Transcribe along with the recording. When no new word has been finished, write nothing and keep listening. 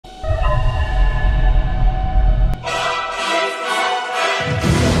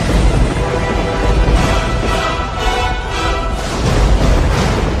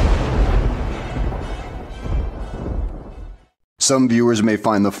some viewers may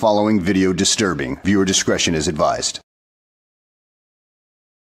find the following video disturbing. Viewer discretion is advised.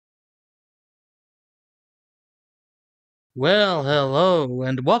 Well, hello,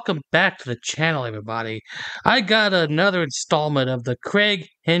 and welcome back to the channel, everybody. I got another installment of the Craig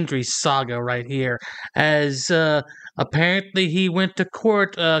Hendry saga right here, as apparently he went to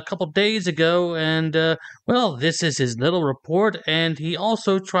court a couple days ago, and well, this is his little report, and he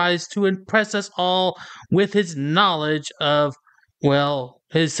also tries to impress us all with his knowledge of, well,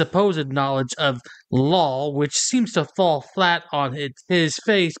 his supposed knowledge of law, which seems to fall flat on his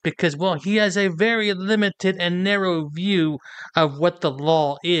face because, well, he has a very limited and narrow view of what the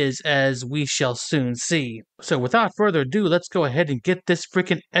law is, as we shall soon see. So without further ado, let's go ahead and get this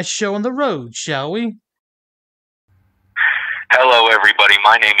freaking S-show on the road, shall we? Hello, everybody.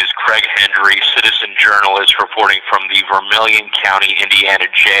 My name is Craig Hendry, citizen journalist reporting from the Vermilion County, Indiana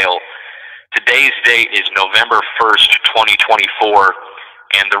jail. Today's date is November 1st, 2024.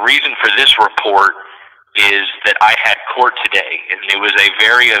 And the reason for this report is that I had court today, and it was a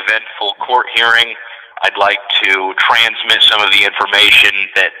very eventful court hearing. I'd like to transmit some of the information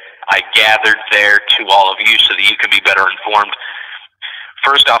that I gathered there to all of you so that you can be better informed.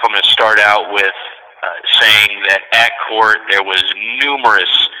 First off, I'm going to start out with saying that at court there was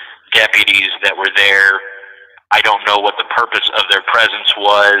numerous deputies that were there. I don't know what the purpose of their presence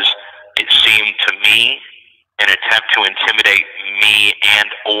was. It seemed to me an attempt to intimidate me and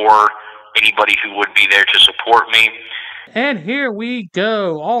or anybody who would be there to support me. And here we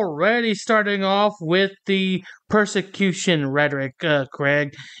go, already starting off with the persecution rhetoric,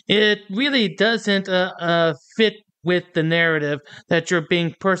 Craig. It really doesn't fit with the narrative that you're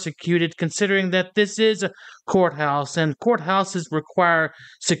being persecuted, considering that this is a courthouse, and courthouses require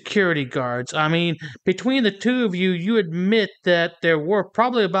security guards. I mean, between the two of you, you admit that there were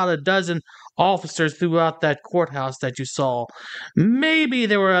probably about a dozen officers throughout that courthouse that you saw. Maybe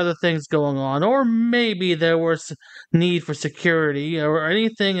there were other things going on, or maybe there was need for security, or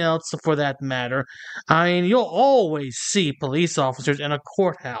anything else for that matter. I mean, you'll always see police officers in a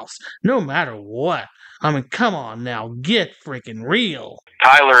courthouse, no matter what. I mean, come on now, get freaking real.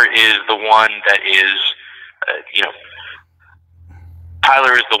 Tyler is the one that is,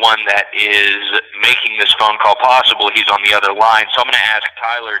 Tyler is the one that is making this phone call possible. He's on the other line. So I'm going to ask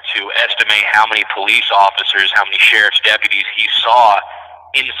Tyler to estimate how many police officers, how many sheriff's deputies he saw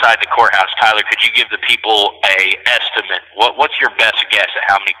inside the courthouse. Tyler, could you give the people an estimate? What's your best guess at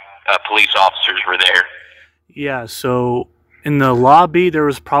how many police officers were there? Yeah, so in the lobby there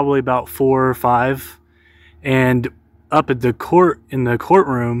was probably about 4 or 5. And up at the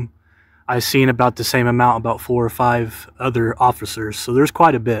courtroom, I seen about the same amount, about 4 or 5 other officers. So there's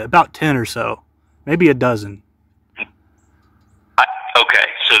quite a bit, about 10 or so, maybe a dozen. Okay,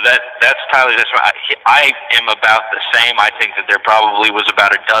 so that's Tyler's estimate. I am about the same. I think that there probably was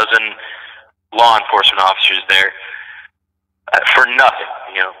about a dozen law enforcement officers there for nothing.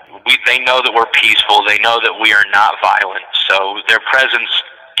 They know that we're peaceful. They know that we are not violent. So their presence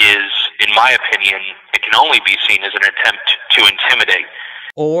is, in my opinion, it can only be seen as an attempt to intimidate.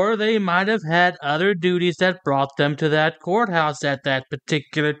 Or they might have had other duties that brought them to that courthouse at that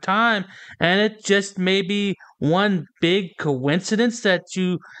particular time, and it just may be one big coincidence that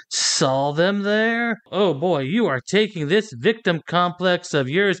you saw them there. Oh boy, you are taking this victim complex of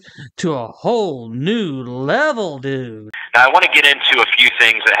yours to a whole new level, dude. Now, I want to get into a few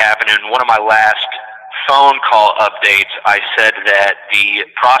things that happened in one of my last phone call updates. I said that the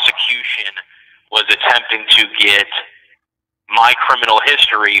prosecution was attempting to get my criminal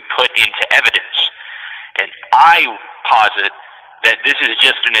history put into evidence. And I posit that this is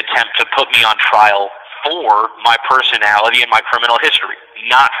just an attempt to put me on trial for my personality and my criminal history,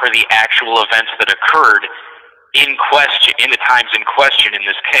 not for the actual events that occurred in question, in the times in question in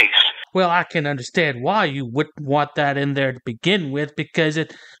this case. Well, I can understand why you wouldn't want that in there to begin with, because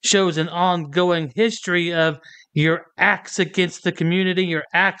it shows an ongoing history of your acts against the community, your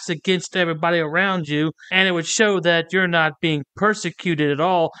acts against everybody around you, and it would show that you're not being persecuted at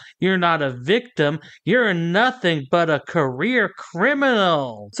all. You're not a victim. You're nothing but a career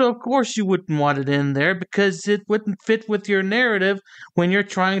criminal. So of course you wouldn't want it in there, because it wouldn't fit with your narrative when you're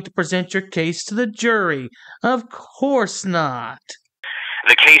trying to present your case to the jury. Of course not.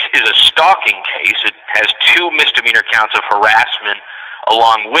 The case is a stalking case. It has 2 misdemeanor counts of harassment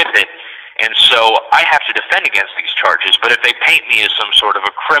along with it. And so I have to defend against these charges. But if they paint me as some sort of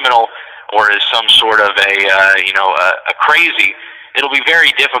a criminal or as some sort of a crazy, it'll be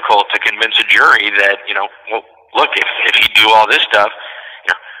very difficult to convince a jury that, well, look, if you do all this stuff,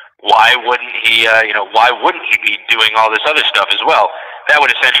 why wouldn't he be doing all this other stuff as well? That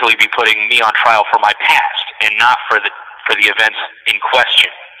would essentially be putting me on trial for my past and not for the for the events in question.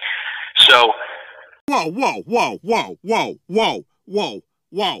 So, whoa, whoa, whoa, whoa, whoa, whoa, whoa,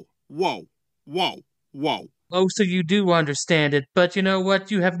 whoa, whoa, whoa, whoa. Oh, so you do understand it, but you know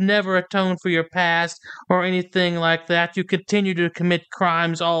what? You have never atoned for your past or anything like that. You continue to commit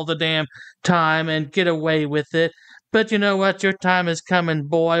crimes all the damn time and get away with it. But you know what? Your time is coming,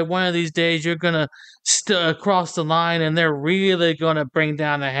 boy. One of these days you're gonna cross the line and they're really gonna bring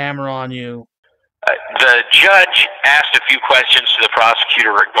down the hammer on you. the judge asked a few questions to the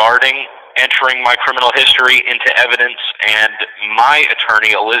prosecutor regarding entering my criminal history into evidence, and my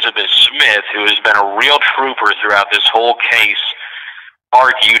attorney, Elizabeth Smith, who has been a real trooper throughout this whole case,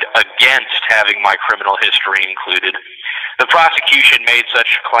 argued against having my criminal history included. The prosecution made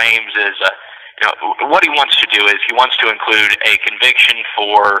such claims as, what he wants to do is he wants to include a conviction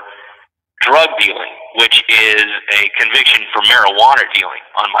for drug dealing, which is a conviction for marijuana dealing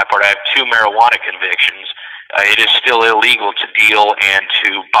on my part. I have 2 marijuana convictions. It is still illegal to deal and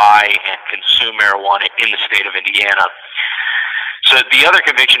to buy and consume marijuana in the state of Indiana. So the other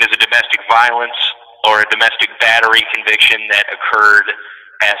conviction is a domestic violence or a domestic battery conviction that occurred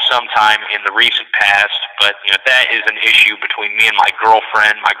at some time in the recent past, but that is an issue between me and my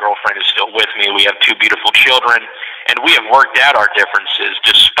girlfriend. My girlfriend is still with me. We have 2 beautiful children, and we have worked out our differences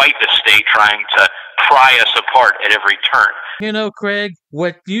despite the state trying to pry us apart at every turn. Craig,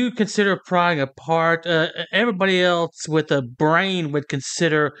 what you consider prying apart, everybody else with a brain would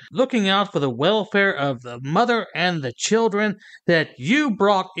consider looking out for the welfare of the mother and the children that you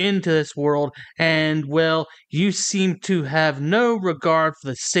brought into this world, and, well, you seem to have no regard for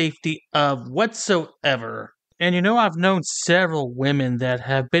the safety of whatsoever. And I've known several women that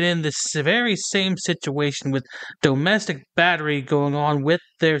have been in this very same situation with domestic battery going on with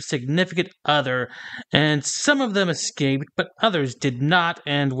their significant other, and some of them escaped, but others did not,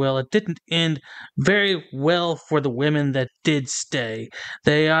 and, well, it didn't end very well for the women that did stay.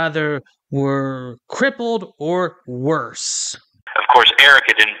 They either were crippled or worse. Of course,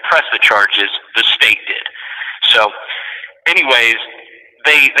 Erica didn't press the charges, the state did. So, anyways,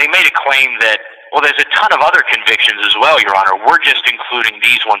 they made a claim that, well, there's a ton of other convictions as well, Your Honor. We're just including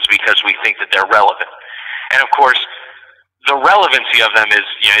these ones because we think that they're relevant. And, of course, the relevancy of them is,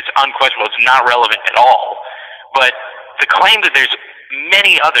 it's unquestionable. It's not relevant at all. But the claim that there's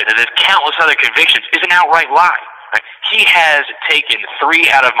countless other convictions is an outright lie. Right? He has taken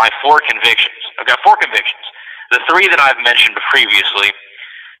 3 out of my 4 convictions. I've got 4 convictions. The 3 that I've mentioned previously,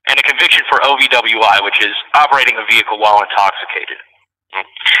 and a conviction for OVWI, which is operating a vehicle while intoxicated.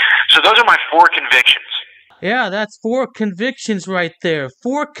 So those are my 4 convictions. Yeah, that's 4 convictions right there.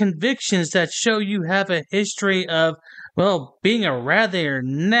 4 convictions that show you have a history of, well, being a rather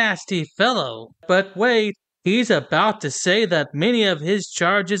nasty fellow. But wait, he's about to say that many of his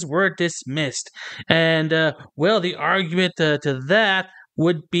charges were dismissed. And, well, the argument to that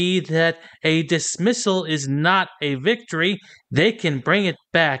would be that a dismissal is not a victory. They can bring it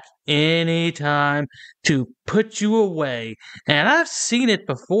back anytime to put you away. And I've seen it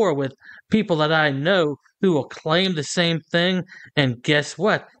before with people that I know who will claim the same thing. And guess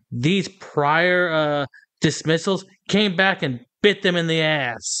what? These prior dismissals came back and bit them in the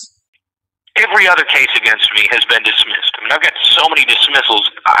ass. Every other case against me has been dismissed. I mean, I've got so many dismissals,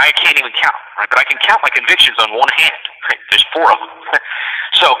 I can't even count, right? But I can count my convictions on one hand. Right? There's 4 of them.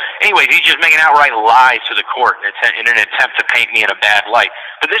 So, anyways, he's just making outright lies to the court in an attempt to paint me in a bad light.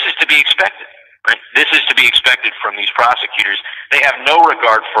 But this is to be expected, right? This is to be expected from these prosecutors. They have no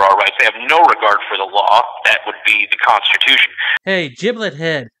regard for our rights. They have no regard for the law. That would be the Constitution. Hey, giblet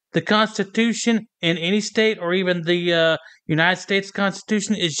head. The Constitution in any state, or even the United States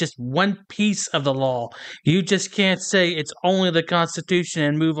Constitution, is just one piece of the law. You just can't say it's only the Constitution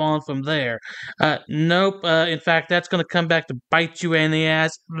and move on from there. Nope. In fact, that's going to come back to bite you in the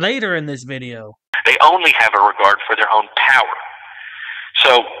ass later in this video. They only have a regard for their own power.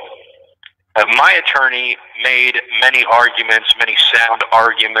 So, my attorney made many arguments, many sound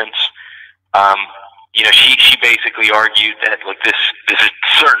arguments. She basically argued that, look, this is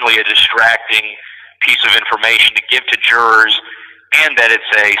certainly a distracting piece of information to give to jurors, and that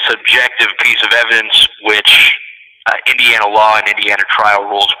it's a subjective piece of evidence which Indiana law and Indiana trial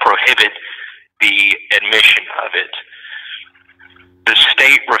rules prohibit the admission of it. The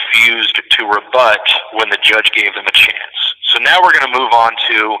state refused to rebut when the judge gave them a chance. So now we're going to move on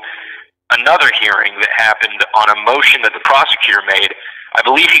to another hearing that happened on a motion that the prosecutor made. I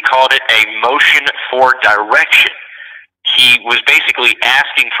believe he called it a motion for direction. He was basically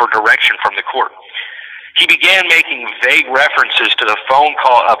asking for direction from the court. He began making vague references to the phone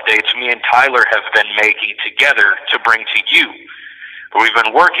call updates me and Tyler have been making together to bring to you. or we've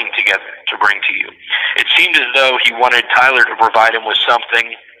been working together to bring to you. It seemed as though he wanted Tyler to provide him with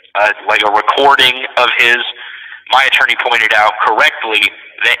something like a recording of his. My attorney pointed out correctly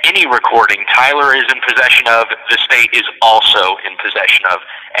that any recording Tyler is in possession of, the state is also in possession of,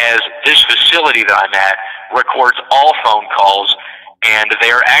 as this facility that I'm at records all phone calls, and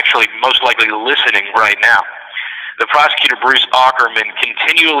they are actually most likely listening right now. The prosecutor, Bruce Ackerman,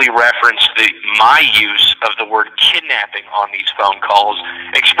 continually referenced my use of the word kidnapping on these phone calls,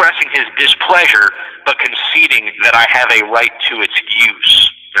 expressing his displeasure, but conceding that I have a right to its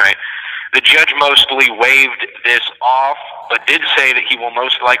use. Right? The judge mostly waved this off, but did say that he will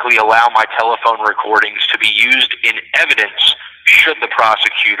most likely allow my telephone recordings to be used in evidence should the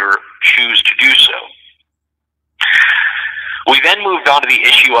prosecutor choose to do so. We then moved on to the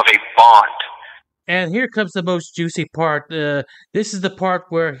issue of a bond. And here comes the most juicy part. This is the part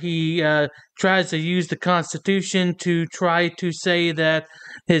where he tries to use the Constitution to try to say that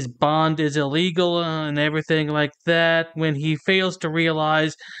his bond is illegal and everything like that, when he fails to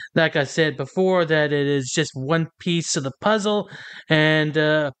realize, like I said before, that it is just one piece of the puzzle,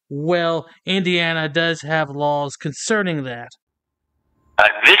 and, well, Indiana does have laws concerning that.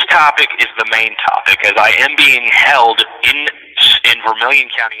 This topic is the main topic, as I am being held in Vermilion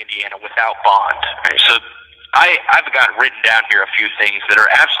County, Indiana, without bond. Right? So I've got written down here a few things that are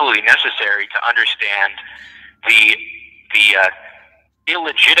absolutely necessary to understand the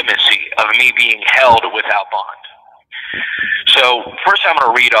illegitimacy of me being held without bond. So first I'm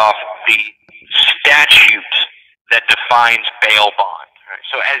going to read off the statute that defines bail bond. Right?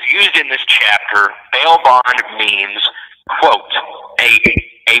 So as used in this chapter, bail bond means, quote,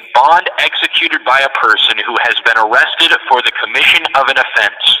 a bond executed by a person who has been arrested for the commission of an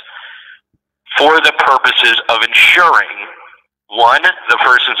offense for the purposes of ensuring, 1, the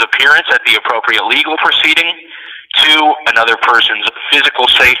person's appearance at the appropriate legal proceeding, 2, another person's physical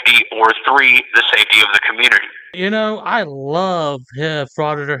safety, or 3, the safety of the community. You know, I love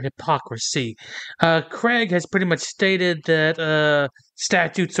frauditor hypocrisy. Craig has pretty much stated that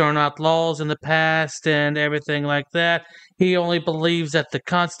statutes are not laws in the past and everything like that. He only believes that the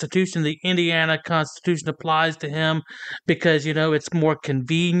Constitution, the Indiana Constitution, applies to him because, you know, it's more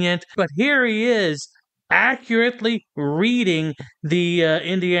convenient. But here he is, accurately reading the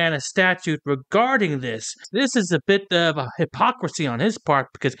Indiana statute regarding this. This is a bit of a hypocrisy on his part,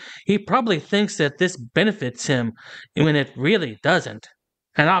 because he probably thinks that this benefits him when it really doesn't.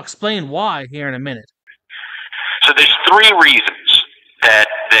 And I'll explain why here in a minute. So there's 3 reasons that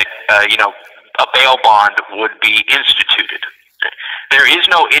a bail bond would be instituted. There is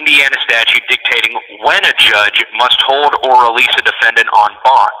no Indiana statute dictating when a judge must hold or release a defendant on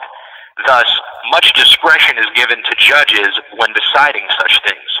bond. Thus, much discretion is given to judges when deciding such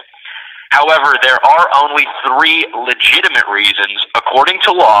things. However, there are only 3 legitimate reasons, according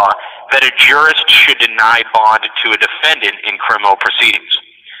to law, that a jurist should deny bond to a defendant in criminal proceedings.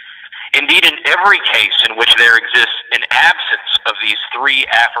 Indeed, in every case in which there exists an absence of these 3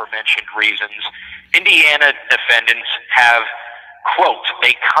 aforementioned reasons, Indiana defendants have, quote,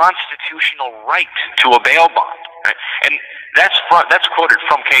 a constitutional right to a bail bond. Right? And that's quoted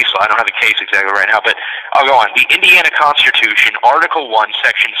from case law. I don't have the case exactly right now, but I'll go on. The Indiana Constitution, Article 1,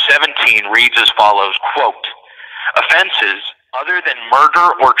 Section 17, reads as follows, quote, offenses other than murder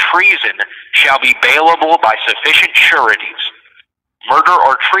or treason shall be bailable by sufficient sureties. Murder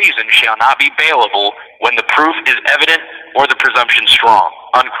or treason shall not be bailable when the proof is evident or the presumption strong,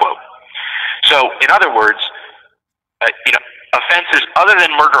 unquote. So, in other words, offenses other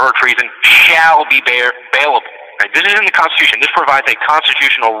than murder or treason shall be bailable. Right? This is in the Constitution. This provides a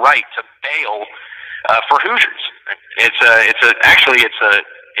constitutional right to bail for Hoosiers. Actually it's a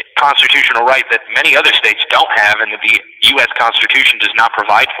constitutional right that many other states don't have, and that the U.S. Constitution does not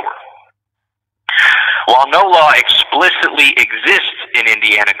provide for. While no law explicitly exists in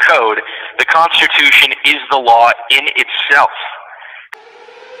Indiana Code, the Constitution is the law in itself.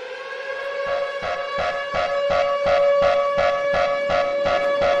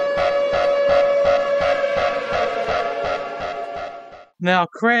 Now,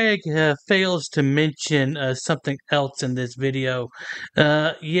 Craig fails to mention something else in this video.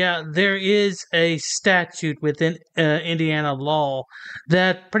 Yeah, there is a statute within Indiana law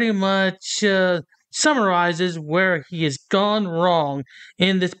that pretty much summarizes where he has gone wrong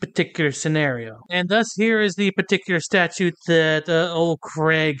in this particular scenario. And thus, here is the particular statute that old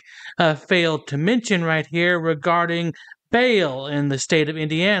Craig failed to mention right here regarding bail in the state of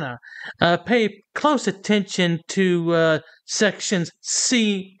Indiana. Pay close attention to sections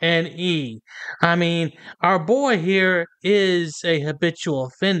C and E. I mean, our boy here is a habitual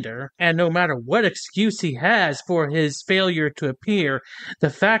offender, and no matter what excuse he has for his failure to appear, the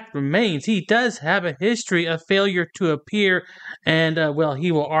fact remains he does have a history of failure to appear, and, well,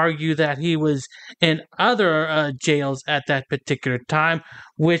 he will argue that he was in other jails at that particular time,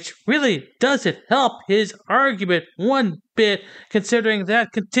 which really doesn't help his argument one bit, considering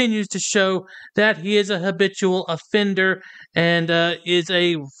that continues to show that he is a habitual offender and is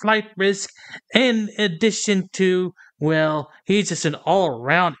a flight risk, in addition to, well, he's just an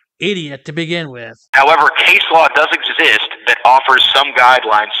all-around idiot to begin with. However, case law does exist that offers some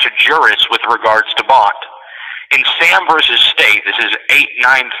guidelines to jurists with regards to bond. In Sam versus State, this is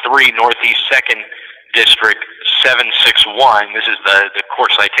 893 Northeast 2nd District 761, this is the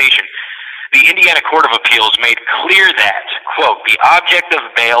court citation, the Indiana Court of Appeals made clear that, quote, the object of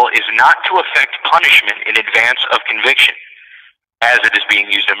bail is not to affect punishment in advance of conviction, as it is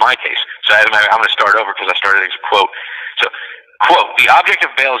being used in my case. So I'm going to start over because I started as a quote. So, quote, the object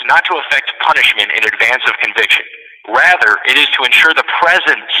of bail is not to affect punishment in advance of conviction. Rather, it is to ensure the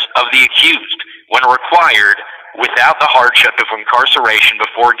presence of the accused when required without the hardship of incarceration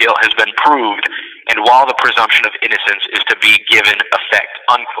before guilt has been proved and while the presumption of innocence is to be given effect,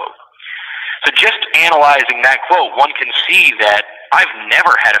 unquote. So just analyzing that quote, one can see that I've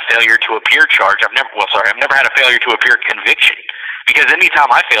never had a failure to appear charge. I've never had a failure to appear conviction. Because anytime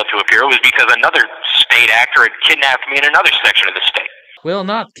I failed to appear, it was because another state actor had kidnapped me in another section of the state. Well,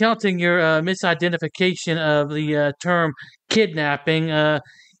 not counting your misidentification of the term kidnapping,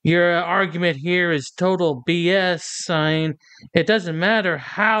 your argument here is total BS. I mean, it doesn't matter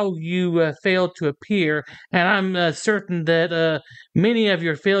how you failed to appear, and I'm certain that many of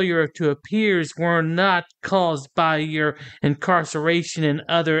your failure to appears were not caused by your incarceration in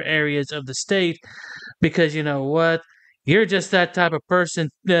other areas of the state, because you know what? You're just that type of person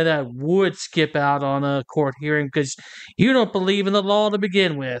that would skip out on a court hearing because you don't believe in the law to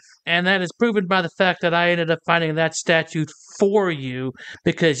begin with. And that is proven by the fact that I ended up finding that statute for you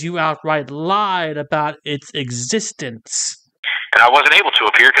because you outright lied about its existence. And I wasn't able to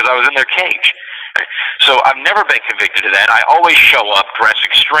appear because I was in their cage. So I've never been convicted of that. I always show up dressed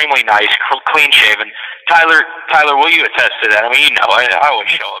extremely nice, clean-shaven. Tyler, will you attest to that? I mean, you know, I always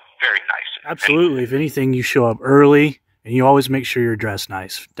show up very nice. Absolutely. If anything, you show up early. And you always make sure you're dressed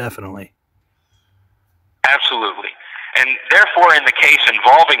nice. Definitely. Absolutely. And therefore, in the case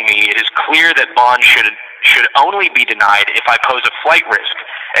involving me, it is clear that bond should only be denied if I pose a flight risk,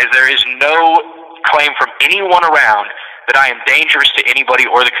 as there is no claim from anyone around that I am dangerous to anybody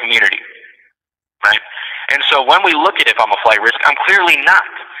or the community. Right? And so when we look at if I'm a flight risk, I'm clearly not.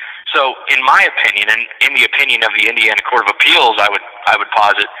 So in my opinion, and in the opinion of the Indiana Court of Appeals, I would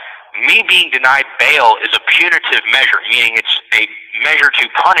posit, me being denied bail is a punitive measure, meaning it's a measure to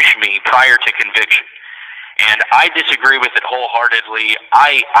punish me prior to conviction. And I disagree with it wholeheartedly.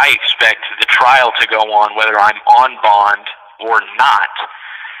 I expect the trial to go on whether I'm on bond or not.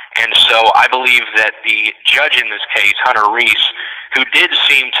 And so I believe that the judge in this case, Hunter Reese, who did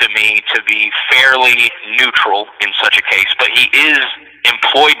seem to me to be fairly neutral in such a case, but he is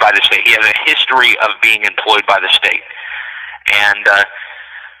employed by the state. He has a history of being employed by the state. And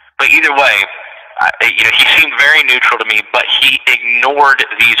but either way, he seemed very neutral to me, but he ignored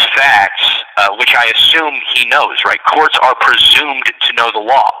these facts, which I assume he knows, right? Courts are presumed to know the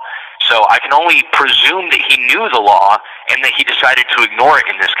law. So I can only presume that he knew the law and that he decided to ignore it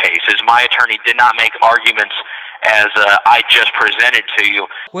in this case, as my attorney did not make arguments as I just presented to you.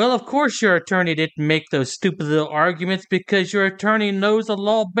 Well, of course your attorney didn't make those stupid little arguments because your attorney knows the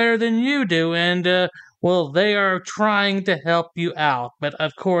law better than you do, and well, they are trying to help you out. But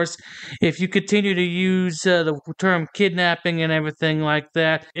of course, if you continue to use the term kidnapping and everything like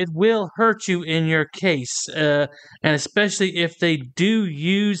that, it will hurt you in your case. And especially if they do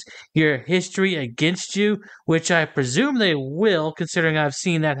use your history against you, which I presume they will, considering I've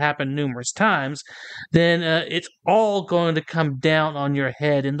seen that happen numerous times, then it's all going to come down on your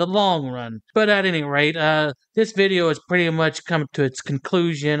head in the long run. But at any rate, this video has pretty much come to its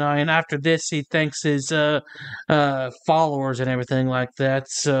conclusion, and after this, he thanks his followers and everything like that.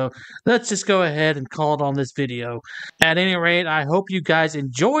 So let's just go ahead and call it on this video. At any rate, I hope you guys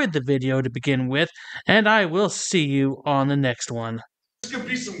enjoyed the video to begin with, and I will see you on the next one. This could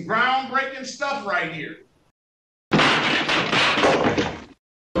be some groundbreaking stuff right here.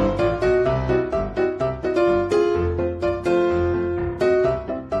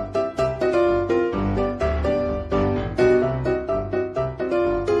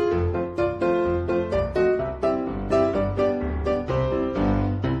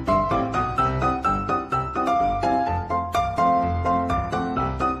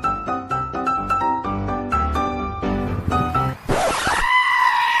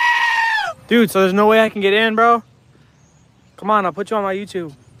 Dude, so there's no way I can get in, bro? Come on, I'll put you on my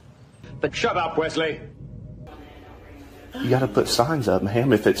YouTube. But shut up, Wesley. You gotta put signs up,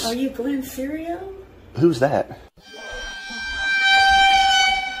 ma'am, if it's... Are you Glenn Serio? Who's that?